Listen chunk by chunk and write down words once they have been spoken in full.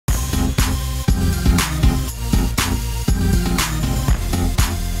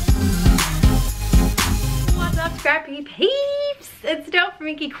scrappy peeps, it's Del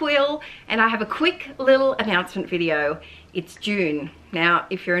from Quill, and I have a quick little announcement video. It's June. Now,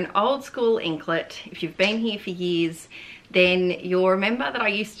 if you're an old school inklet, if you've been here for years, then you'll remember that I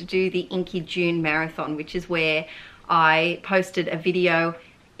used to do the Inkie June marathon, which is where I posted a video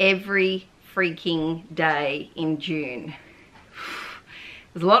every freaking day in June.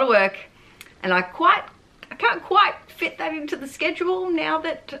 It was a lot of work, and I can't quite fit that into the schedule now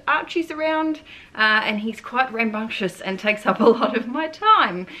that Archie's around, and he's quite rambunctious and takes up a lot of my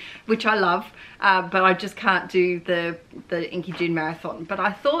time, which I love, but I just can't do the Inkie June marathon. But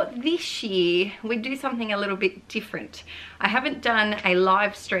I thought this year we'd do something a little bit different. I haven't done a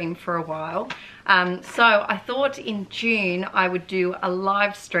live stream for a while, so I thought in June I would do a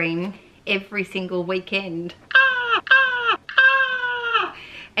live stream every single weekend.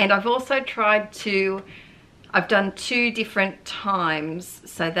 And I've also tried to, I've done 2 different times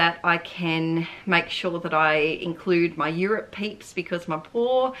so that I can make sure that I include my Europe peeps, because my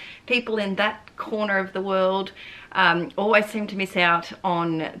poor people in that corner of the world always seem to miss out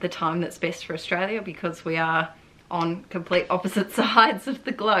on the time that's best for Australia, because we are on complete opposite sides of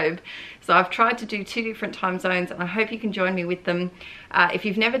the globe. So I've tried to do 2 different time zones, and I hope you can join me with them. If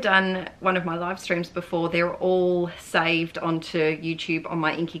you've never done one of my live streams before, they're all saved onto YouTube on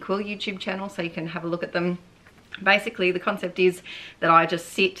my Inkie Quill YouTube channel, so you can have a look at them. Basically, the concept is that I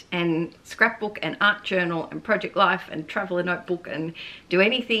just sit and scrapbook and art journal and project life and travel a notebook and do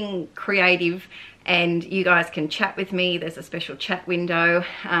anything creative, and you guys can chat with me. There's a special chat window,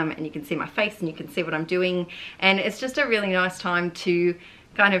 and you can see my face and you can see what I'm doing, and it's just a really nice time to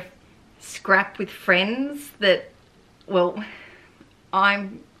kind of scrap with friends that, well,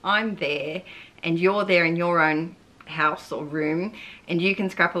 I'm there and you're there in your own house or room, and you can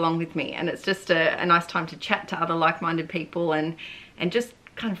scrap along with me, and it's just a nice time to chat to other like-minded people and just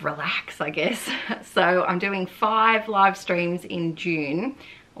kind of relax, I guess. So I'm doing 5 live streams in June.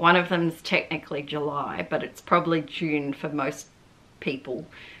 One of them's technically July, but it's probably June for most people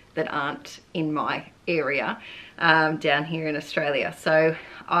that aren't in my area down here in Australia. So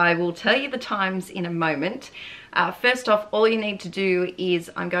I will tell you the times in a moment. First off, all you need to do is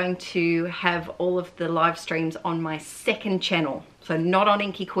I'm going to have all of the live streams on my second channel. So not on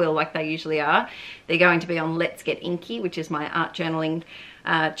Inkie Quill like they usually are. They're going to be on Let's Get Inkie, which is my art journaling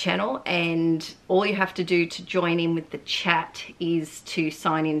channel, and all you have to do to join in with the chat is to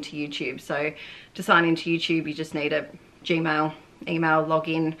sign into YouTube. So to sign into YouTube, you just need a Gmail email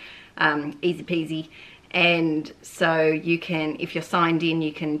login, easy peasy. And so you can, if you're signed in,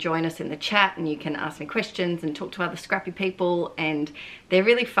 you can join us in the chat and you can ask me questions and talk to other scrappy people, and they're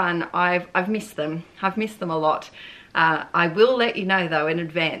really fun. I've missed them. I've missed them a lot. I will let you know though in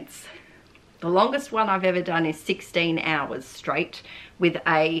advance, the longest one I've ever done is 16 hours straight with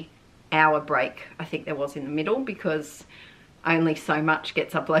a hour break. I think there was in the middle, because only so much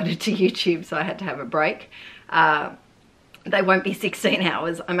gets uploaded to YouTube, so I had to have a break. They won't be 16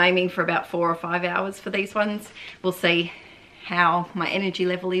 hours. I'm aiming for about 4 or 5 hours for these ones. We'll see how my energy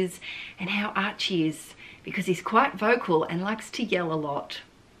level is and how Archie is, because he's quite vocal and likes to yell a lot.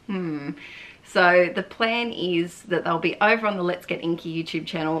 So the plan is that they'll be over on the Let's Get Inkie YouTube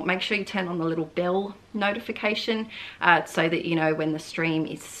channel. Make sure you turn on the little bell notification so that you know when the stream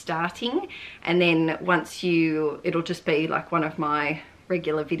is starting. And then once it'll just be like one of my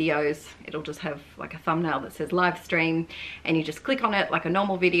regular videos. It'll just have like a thumbnail that says live stream, and you just click on it like a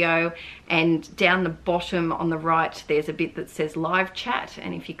normal video, and down the bottom on the right there's a bit that says live chat,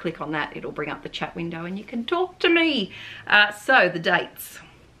 and if you click on that it'll bring up the chat window and you can talk to me. So the dates.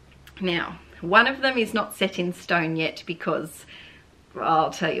 Now, one of them is not set in stone yet, because, well, I'll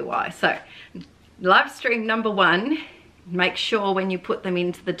tell you why. So live stream number 1, make sure when you put them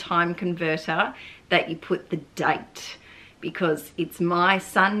into the time converter that you put the date, because it's my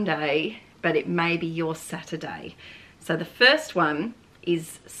Sunday, but it may be your Saturday. So the first one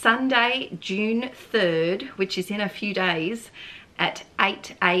is Sunday, June 3rd, which is in a few days, at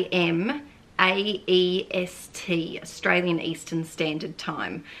 8 AM AEST, Australian Eastern Standard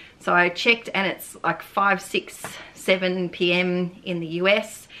Time. So I checked, and it's like 5, 6, 7 PM in the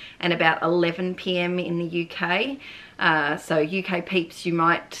US and about 11 PM in the UK. So UK peeps, you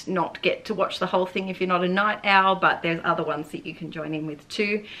might not get to watch the whole thing if you're not a night owl, but there's other ones that you can join in with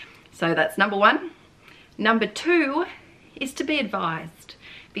too. So that's number 1. Number 2 is to be advised,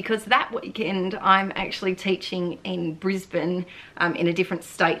 because that weekend I'm actually teaching in Brisbane, in a different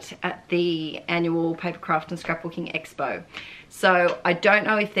state, at the annual Papercraft and Scrapbooking Expo. So I don't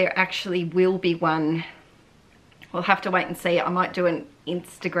know if there actually will be one. We'll have to wait and see. I might do an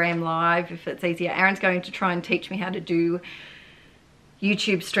Instagram live if it's easier. Aaron's going to try and teach me how to do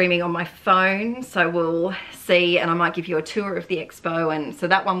YouTube streaming on my phone, so we'll see, and I might give you a tour of the expo, and so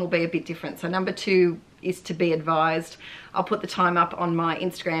that one will be a bit different. So number 2 is to be advised. I'll put the time up on my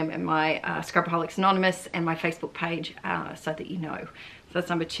Instagram and my Scrapaholics Anonymous and my Facebook page so that you know. So that's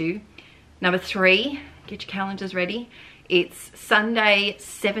number 2. Number 3, get your calendars ready. It's Sunday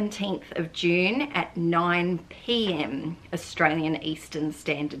 17th of June at 9 p.m. Australian Eastern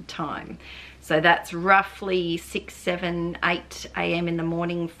Standard Time. So that's roughly 6, 7, 8 a.m. in the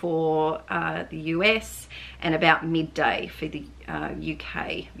morning for the US, and about midday for the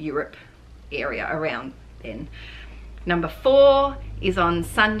UK, Europe area around then. Number 4 is on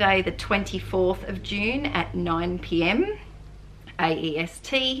Sunday the 24th of June at 9 p.m.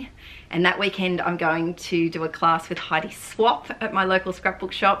 AEST, and that weekend I'm going to do a class with hiiiii Swap at my local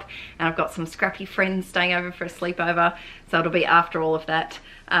scrapbook shop, and I've got some scrappy friends staying over for a sleepover, so it'll be after all of that.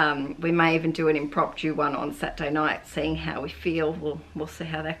 We may even do an impromptu one on Saturday night, seeing how we feel. We'll see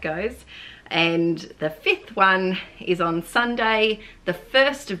how that goes. And the 5th one is on Sunday the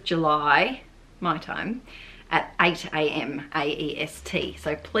 1st of July, my time, at 8 a.m. AEST.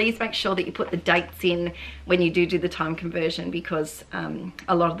 So please make sure that you put the dates in when you do the time conversion, because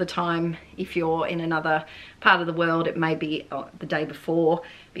a lot of the time, if you're in another part of the world, it may be the day before,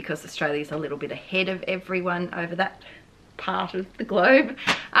 because Australia's a little bit ahead of everyone over that part of the globe.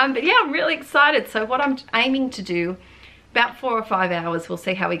 But yeah, I'm really excited. So what I'm aiming to do, about 4 or 5 hours, we'll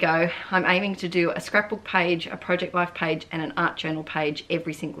see how we go. I'm aiming to do a scrapbook page, a project life page, and an art journal page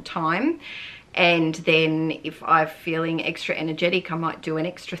every single time. And then if I'm feeling extra energetic, I might do an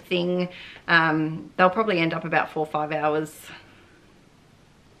extra thing. They'll probably end up about 4 or 5 hours.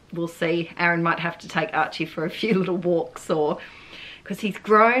 We'll see. Aaron might have to take Archie for a few little walks, or because he's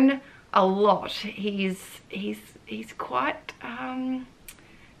grown a lot. He's quite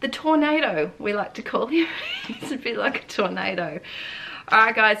the tornado, we like to call him. He's a bit like a tornado.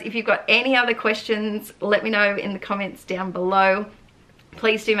 Alright guys, if you've got any other questions, let me know in the comments down below.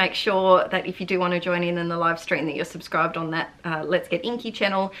 Please do make sure that if you do want to join in the live stream, that you're subscribed on that Let's Get Inkie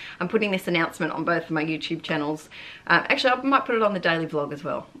channel. I'm putting this announcement on both of my YouTube channels. Actually, I might put it on the daily vlog as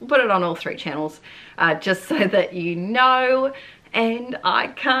well. We'll put it on all 3 channels, just so that you know. And I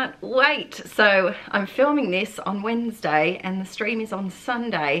can't wait. So I'm filming this on Wednesday and the stream is on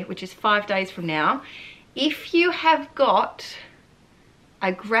Sunday, which is 5 days from now. If you have got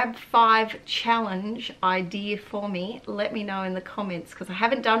a grab 5 challenge idea for me, let me know in the comments, because I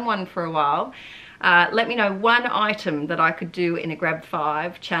haven't done one for a while. Let me know one item that I could do in a grab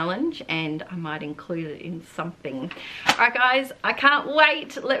 5 challenge, and I might include it in something. Alright guys, I can't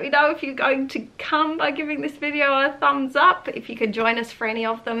wait. Let me know if you're going to come by giving this video a thumbs up, if you can join us for any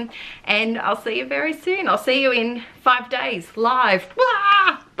of them, and I'll see you very soon. I'll see you in 5 days live.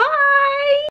 Wah!